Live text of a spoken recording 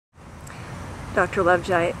Dr.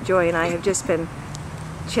 Lovejoy and I have just been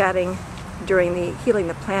chatting during the Healing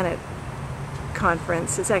the Planet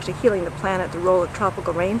conference. It's actually Healing the Planet, the role of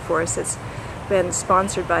tropical rainforests. It's been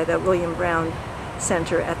sponsored by the William Brown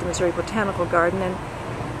Center at the Missouri Botanical Garden,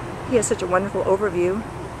 and he has such a wonderful overview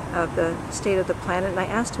of the state of the planet, and I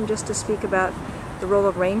asked him just to speak about the role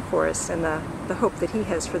of rainforests and the hope that he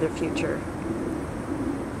has for their future.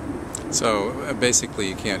 So basically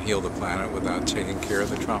you can't heal the planet without taking care of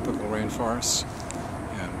the tropical rainforests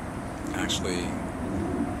and actually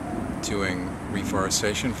doing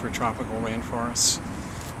reforestation for tropical rainforests.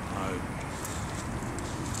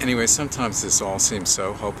 Anyway, sometimes this all seems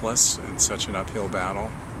so hopeless and such an uphill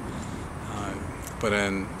battle. But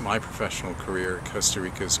in my professional career, Costa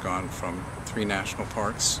Rica's gone from 3 national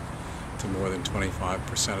parks to more than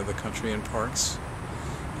 25% of the country in parks.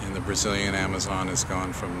 And the Brazilian Amazon has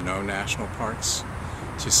gone from no national parks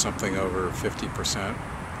to something over 50%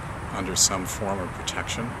 under some form of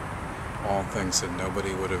protection. All things that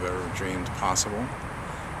nobody would have ever dreamed possible.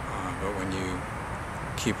 But when you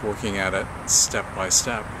keep working at it step by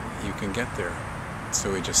step, you can get there.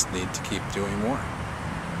 So we just need to keep doing more.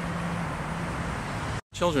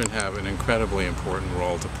 Children have an incredibly important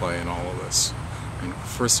role to play in all of this. And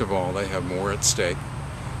first of all, they have more at stake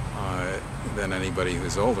than anybody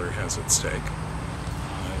who's older has at stake.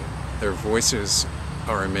 Their voices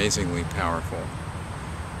are amazingly powerful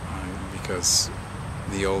because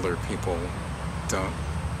the older people don't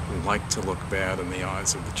like to look bad in the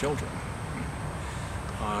eyes of the children.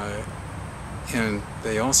 And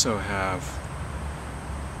they also have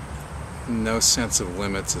no sense of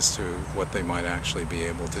limits as to what they might actually be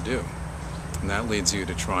able to do. And that leads you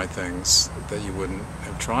to try things that you wouldn't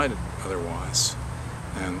have tried otherwise.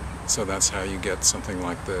 And so that's how you get something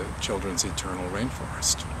like the Children's Eternal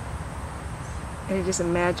Rainforest. And it is a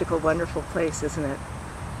magical, wonderful place, isn't it?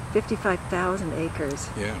 55,000 acres.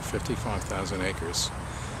 Yeah, 55,000 acres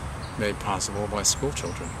made possible by school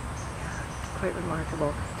children. Yeah, quite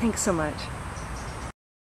remarkable. Thanks so much.